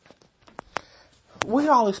we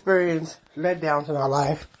all experience letdowns in our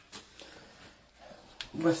life,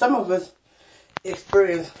 but some of us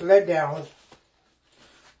experience letdowns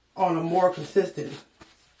on a more consistent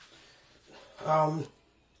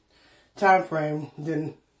time frame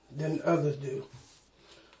than others do.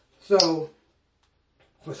 So,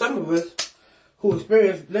 for some of us who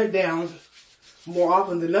experience letdowns more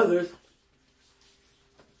often than others,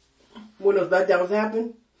 when those letdowns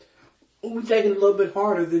happen, we take it a little bit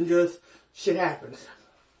harder than just shit happens.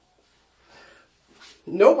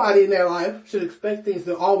 Nobody in their life should expect things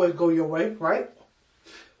to always go your way, right?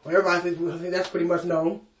 Well, everybody thinks that's pretty much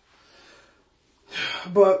known.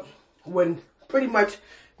 But when pretty much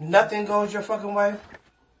nothing goes your fucking way,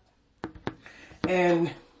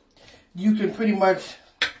 and you can pretty much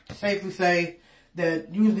safely say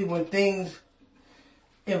that usually when things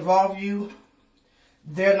involve you,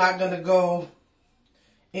 they're not going to go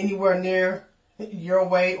anywhere near your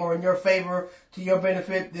way or in your favor to your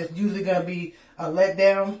benefit. There's usually going to be a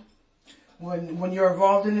letdown when you're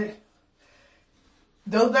involved in it.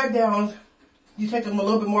 Those letdowns, you take them a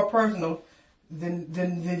little bit more personal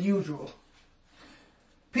than usual.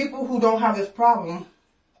 People who don't have this problem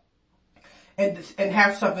and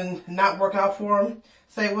have something not work out for them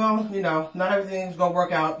say, well, not everything's gonna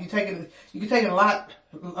work out. You can take it a lot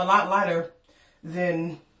lighter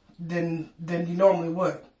than you normally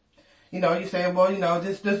would. You say, well,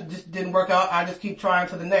 this didn't work out. I just keep trying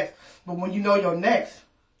to the next. But when you know your next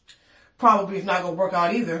probably is not gonna work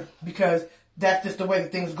out either, because that's just the way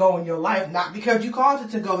that things go in your life. Not because you caused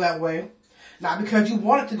it to go that way, not because you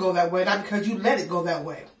want it to go that way, not because you let it go that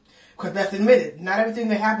way. Because let's admit it, not everything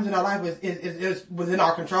that happens in our life is within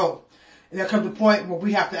our control. And there comes a point where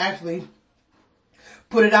we have to actually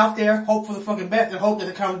put it out there, hope for the fucking best, and hope that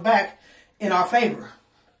it comes back in our favor.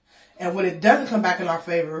 And when it doesn't come back in our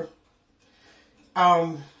favor,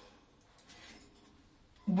 when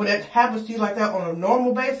it happens to you like that on a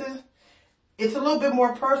normal basis, it's a little bit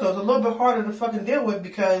more personal. It's a little bit harder to fucking deal with,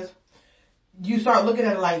 because you start looking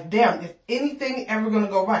at it like, damn, is anything ever going to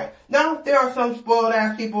go right? Now, there are some spoiled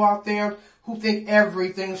ass people out there who think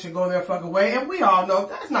everything should go their fucking way, and we all know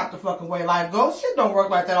that's not the fucking way life goes. Shit don't work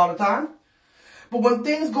like that all the time. But when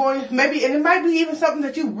things going, maybe, and it might be even something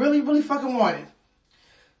that you really, really fucking wanted,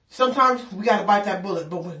 sometimes we gotta bite that bullet.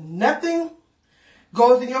 But when nothing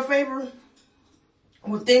goes in your favor,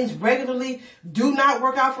 when things regularly do not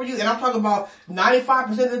work out for you, and I'm talking about 95%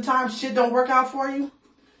 of the time shit don't work out for you,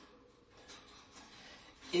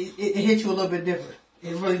 it hits you a little bit different.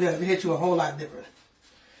 It really does. It hits you a whole lot different.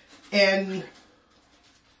 And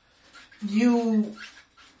you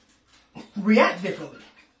react differently.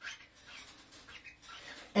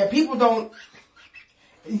 And people don't,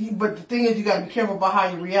 but the thing is, you gotta be careful about how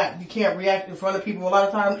you react. You can't react in front of people a lot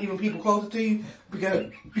of times, even people closer to you,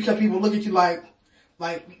 because people look at you like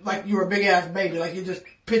you're a big ass baby, like you're just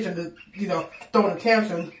pitching the, throwing a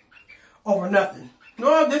tantrum over nothing.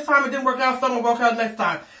 No, this time it didn't work out, something will work out next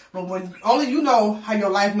time. But when only you know how your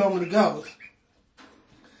life normally goes.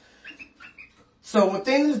 So when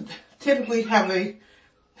things typically have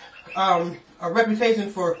a reputation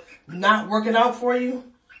for not working out for you,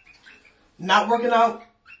 not working out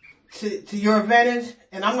to your advantage,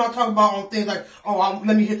 and I'm not talking about on things like,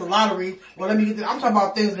 let me hit the lottery, or I'm talking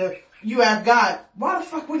about things that you ask God, why the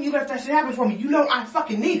fuck wouldn't you let that shit happen for me? I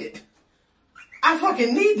fucking need it. I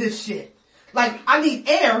fucking need this shit. Like, I need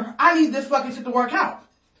air. I need this fucking shit to work out.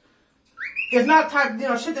 It's not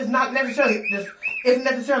shit that's not necessarily, isn't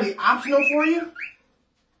necessarily optional for you.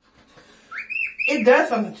 It does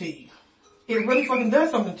something to you. It really fucking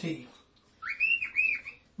does something to you.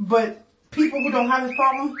 But people who don't have this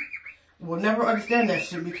problem will never understand that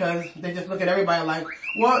shit, because they just look at everybody like,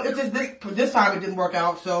 well, it's just this time it didn't work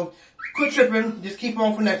out, so quit tripping, just keep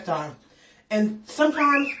on for next time. And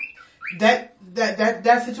sometimes that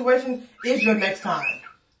situation is your next time.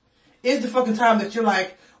 It's the fucking time that you're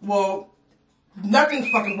like, well,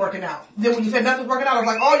 nothing's fucking working out. Then when you say nothing's working out, I was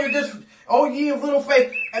like, ye of little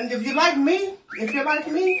faith. And if you're like me,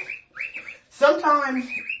 sometimes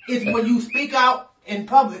it's when you speak out in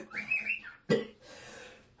public,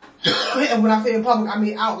 and when I say in public, I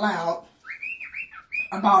mean out loud,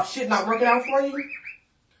 about shit not working out for you,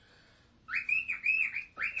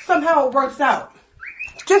 somehow it works out.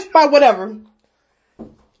 Just by whatever.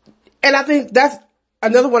 And I think that's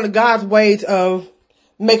another one of God's ways of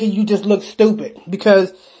making you just look stupid,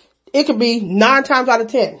 because it could be 9 times out of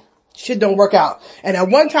 10. Shit don't work out. And at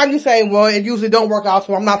one time you say, well, it usually don't work out,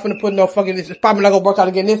 so I'm not gonna put no fucking, it's probably not gonna work out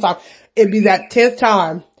again this time. It'd be that 10th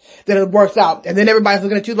time that it works out. And then everybody's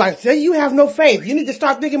looking at you like, say you have no faith. You need to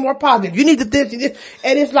start thinking more positive. You need to this.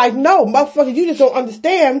 And it's like, no, motherfucker, you just don't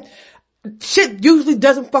understand. shit usually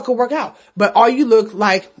doesn't fucking work out. But all you look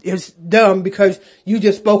like is dumb because you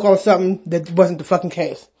just spoke on something that wasn't the fucking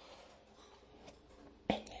case.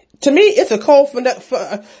 To me, it's a cold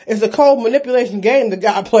manipulation game the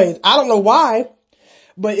guy plays. I don't know why,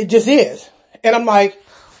 but it just is. And I'm like,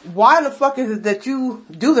 why the fuck is it that you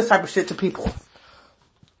do this type of shit to people?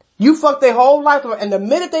 You fuck their whole life, and the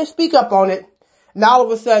minute they speak up on it, now all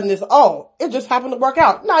of a sudden it's, it just happened to work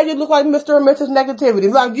out. Now you look like Mr. and Mrs.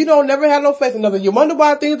 Negativity. Like, you don't never have no faith in nothing. You wonder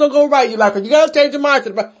why things don't go right. You're like, you gotta change your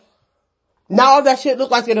mindset. But now all that shit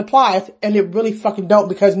look like it applies, and it really fucking don't,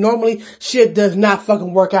 because normally shit does not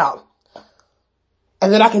fucking work out.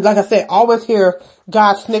 And then I can, like I said, always hear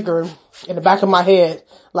God snickering in the back of my head,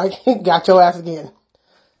 like, got your ass again.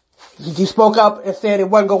 You spoke up and said it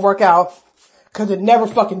wasn't gonna work out, cause it never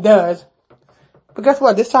fucking does. But guess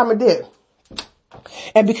what? This time it did.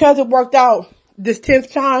 And because it worked out this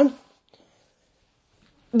 10th time,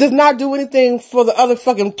 does not do anything for the other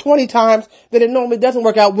fucking 20 times that it normally doesn't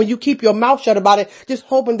work out when you keep your mouth shut about it, just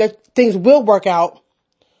hoping that things will work out.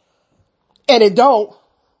 And it don't.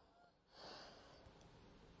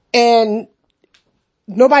 And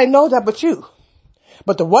nobody knows that but you.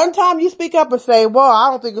 But the one time you speak up and say, well, I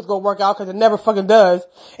don't think it's gonna work out because it never fucking does,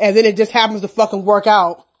 and then it just happens to fucking work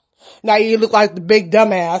out, now you look like the big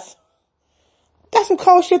dumbass. That's some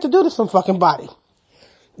cold shit to do to some fucking body.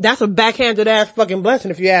 That's a backhanded ass fucking blessing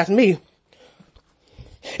if you ask me.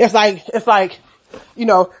 It's like,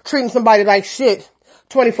 treating somebody like shit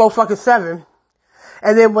 24/7.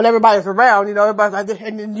 And then when everybody's around, everybody's like this,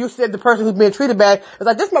 and then you said the person who's being treated bad is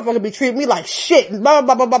like, this motherfucker be treating me like shit, and blah,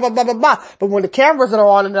 blah, blah, blah, blah, blah, blah, blah. But when the cameras are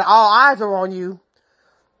on and all eyes are on you,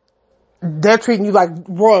 they're treating you like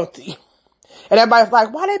royalty. And everybody's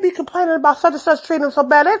like, why they be complaining about such and such treating them so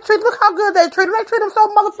bad? Look how good they treat them. They treat them so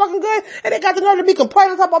motherfucking good. And they got the nerve to be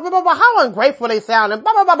complaining about blah, blah, blah, blah, how ungrateful they sound and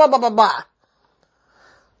blah, blah, blah, blah, blah, blah, blah.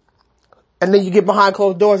 And then you get behind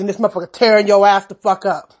closed doors and this motherfucker tearing your ass the fuck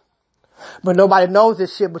up. But nobody knows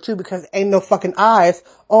this shit but you because ain't no fucking eyes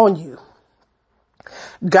on you.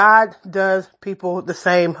 God does people the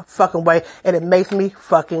same fucking way and it makes me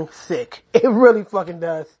fucking sick. It really fucking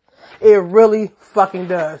does. It really fucking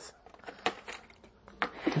does.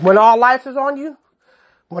 When all lights is on you,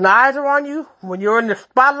 when the eyes are on you, when you're in the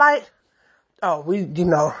spotlight, God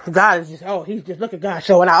is just, he's just, look at God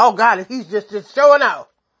showing out. He's just showing out.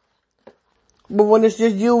 But when it's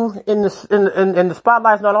just you in the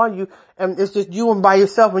spotlight's not on you, and it's just you and by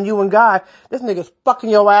yourself and you and God, this nigga's fucking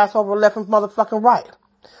your ass over left and motherfucking right.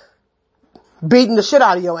 Beating the shit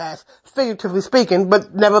out of your ass, figuratively speaking,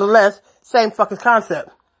 but nevertheless, same fucking concept.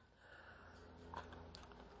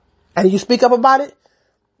 And you speak up about it,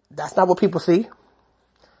 that's not what people see.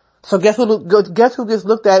 So guess who gets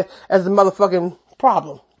looked at as the motherfucking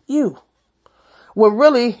problem? You. Well,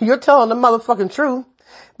 really, you're telling the motherfucking truth.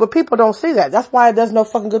 But people don't see that. That's why it does no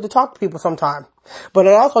fucking good to talk to people sometimes. But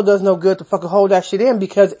it also does no good to fucking hold that shit in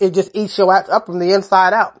because it just eats your ass up from the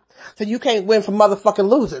inside out. So you can't win from motherfucking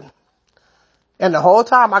losing. And the whole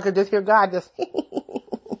time I could just hear God just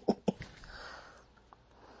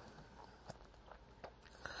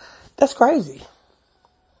That's crazy.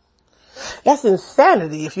 That's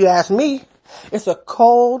insanity if you ask me. It's a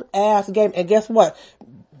cold ass game. And guess what?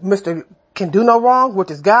 Mr. Can do no wrong, which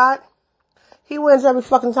is God. He wins every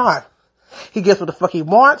fucking time. He gets what the fuck he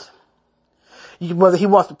wants. Whether he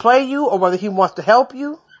wants to play you or whether he wants to help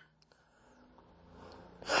you.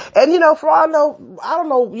 And for all I don't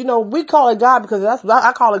know, we call it God because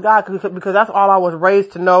I call it God because that's all I was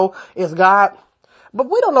raised to know is God. But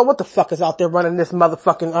we don't know what the fuck is out there running this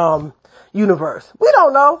motherfucking, universe. We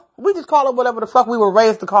don't know. We just call it whatever the fuck we were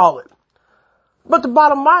raised to call it. But the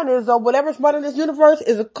bottom line is though, whatever's running this universe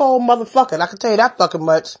is a cold motherfucker. I can tell you that fucking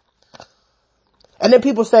much. And then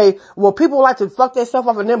people say, well, people like to fuck themselves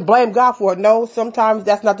up and then blame God for it. No, sometimes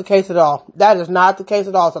that's not the case at all. That is not the case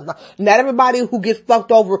at all. Sometimes. Not everybody who gets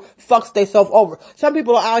fucked over fucks themselves over. Some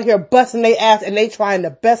people are out here busting their ass and they trying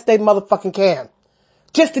the best they motherfucking can.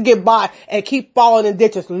 Just to get by and keep falling in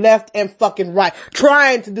ditches left and fucking right.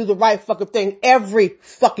 Trying to do the right fucking thing every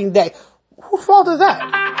fucking day. Whose fault is that?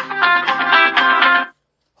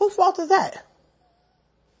 Whose fault is that?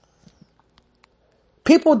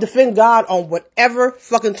 People defend God on whatever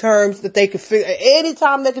fucking terms that they can figure.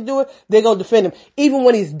 Anytime they can do it, they go defend him. Even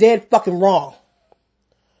when he's dead fucking wrong.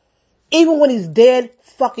 Even when he's dead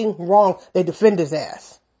fucking wrong, they defend his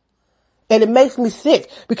ass. And it makes me sick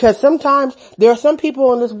because sometimes there are some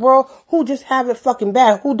people in this world who just have it fucking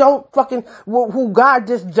bad, who God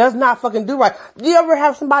just does not fucking do right. Do you ever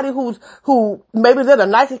have somebody who maybe they're the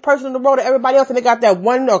nicest person in the world to everybody else and they got that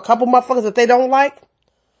one or a couple motherfuckers that they don't like?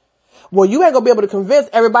 Well, you ain't gonna be able to convince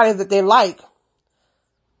everybody that they like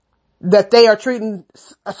that they are treating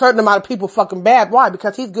a certain amount of people fucking bad. Why?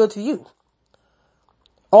 Because he's good to you.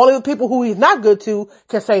 Only the people who he's not good to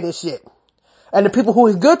can say this shit. And the people who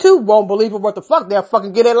he's good to won't believe it what the fuck. They'll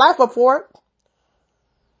fucking get their life up for it.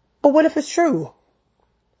 But what if it's true?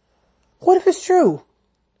 What if it's true?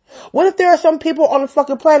 What if there are some people on the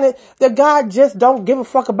fucking planet that God just don't give a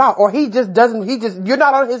fuck about? Or he just doesn't, you're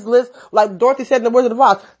not on his list. Like Dorothy said in The Wizard of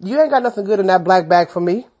Oz, you ain't got nothing good in that black bag for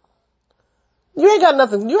me. You ain't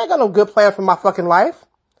got no good plan for my fucking life.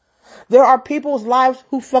 There are people's lives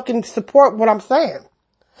who fucking support what I'm saying.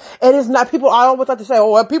 And it's not people, I always like to say,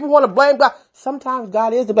 oh, well, people want to blame God. Sometimes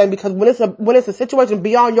God is to blame because when it's a situation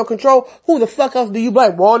beyond your control, who the fuck else do you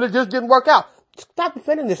blame? Well, it just didn't work out. Stop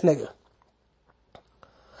defending this nigga.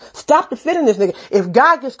 Stop defending this nigga. If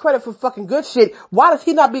God gets credit for fucking good shit, why does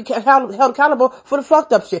he not be held accountable for the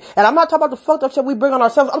fucked up shit? And I'm not talking about the fucked up shit we bring on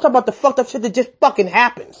ourselves. I'm talking about the fucked up shit that just fucking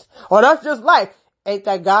happens. Or that's just life. Ain't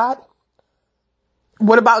that God?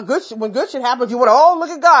 What about good shit? When good shit happens, you want to, oh, look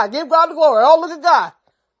at God. Give God the glory. Oh, look at God.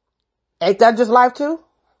 Ain't that just life too?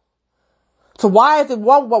 So why does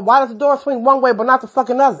the door swing one way but not the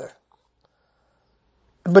fucking other?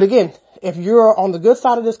 But again, if you're on the good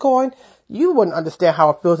side of this coin, you wouldn't understand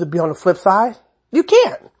how it feels to be on the flip side. You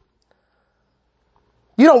can't.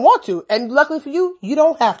 You don't want to. And luckily for you, you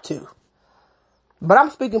don't have to. But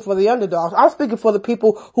I'm speaking for the underdogs. I'm speaking for the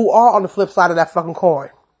people who are on the flip side of that fucking coin.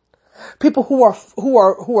 People who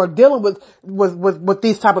are dealing with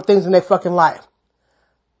these type of things in their fucking life.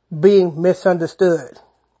 Being misunderstood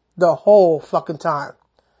the whole fucking time.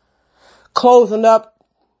 Closing up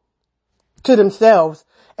to themselves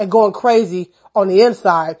and going crazy on the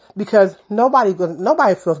inside because nobody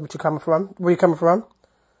feels where you're coming from.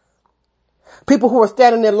 People who are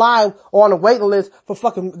standing in line or on a waiting list for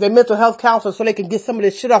fucking their mental health counselor so they can get some of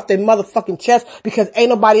this shit off their motherfucking chest because ain't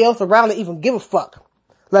nobody else around to even give a fuck,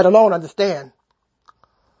 let alone understand.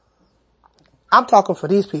 I'm talking for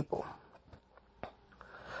these people.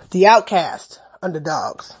 The outcast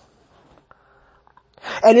underdogs.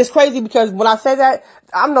 And it's crazy because when I say that,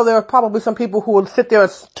 I know there are probably some people who will sit there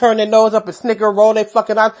and turn their nose up and snicker and roll their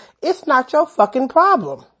fucking eyes. It's not your fucking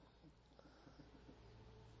problem.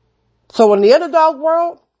 So in the underdog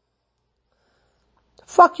world,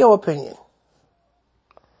 fuck your opinion.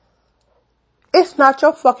 It's not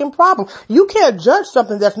your fucking problem. You can't judge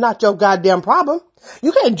something that's not your goddamn problem.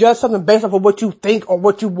 You can't judge something based off of what you think or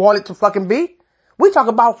what you want it to fucking be. We talk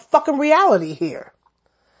about fucking reality here.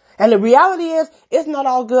 And the reality is, it's not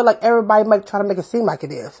all good like everybody might try to make it seem like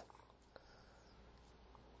it is.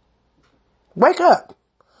 Wake up.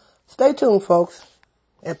 Stay tuned, folks.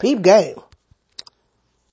 And peep game.